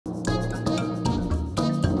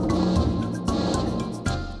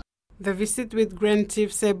The visit with Grand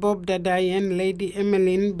Chief Sir Bob Dadae and Lady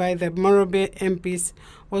Emeline by the Morobe MPs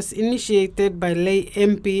was initiated by Lay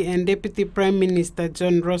MP and Deputy Prime Minister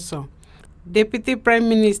John Rosso. Deputy Prime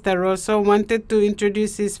Minister Rosso wanted to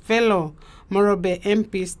introduce his fellow Morobe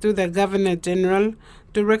MPs to the Governor-General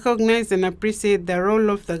to recognize and appreciate the role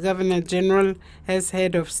of the Governor-General as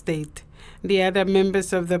head of state. The other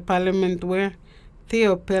members of the Parliament were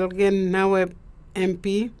Theo Pelgen Nawe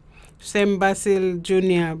MP, Sam Basil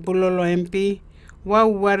Jr. Bulolo MP, Wow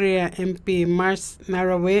Warrior MP Mars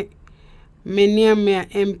Narawe, Meniamea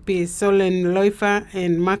MP Solen Loifa,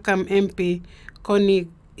 and Makam MP Connie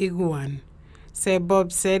Iguan. Sir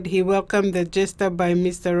Bob said he welcomed the gesture by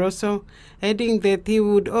Mr. Rosso, adding that he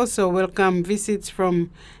would also welcome visits from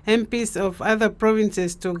MPs of other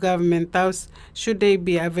provinces to Government House should they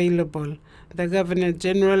be available. The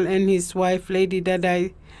Governor-General and his wife, Lady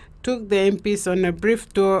Dadae, took the MPs on a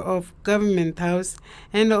brief tour of Government House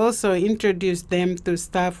and also introduced them to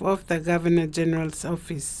staff of the Governor-General's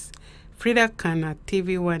office. Frida Kana,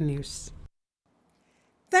 TV1 News.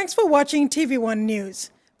 Thanks for watching TV1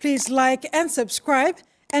 News. Please like and subscribe,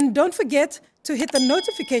 and don't forget to hit the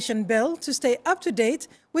notification bell to stay up to date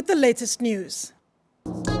with the latest news.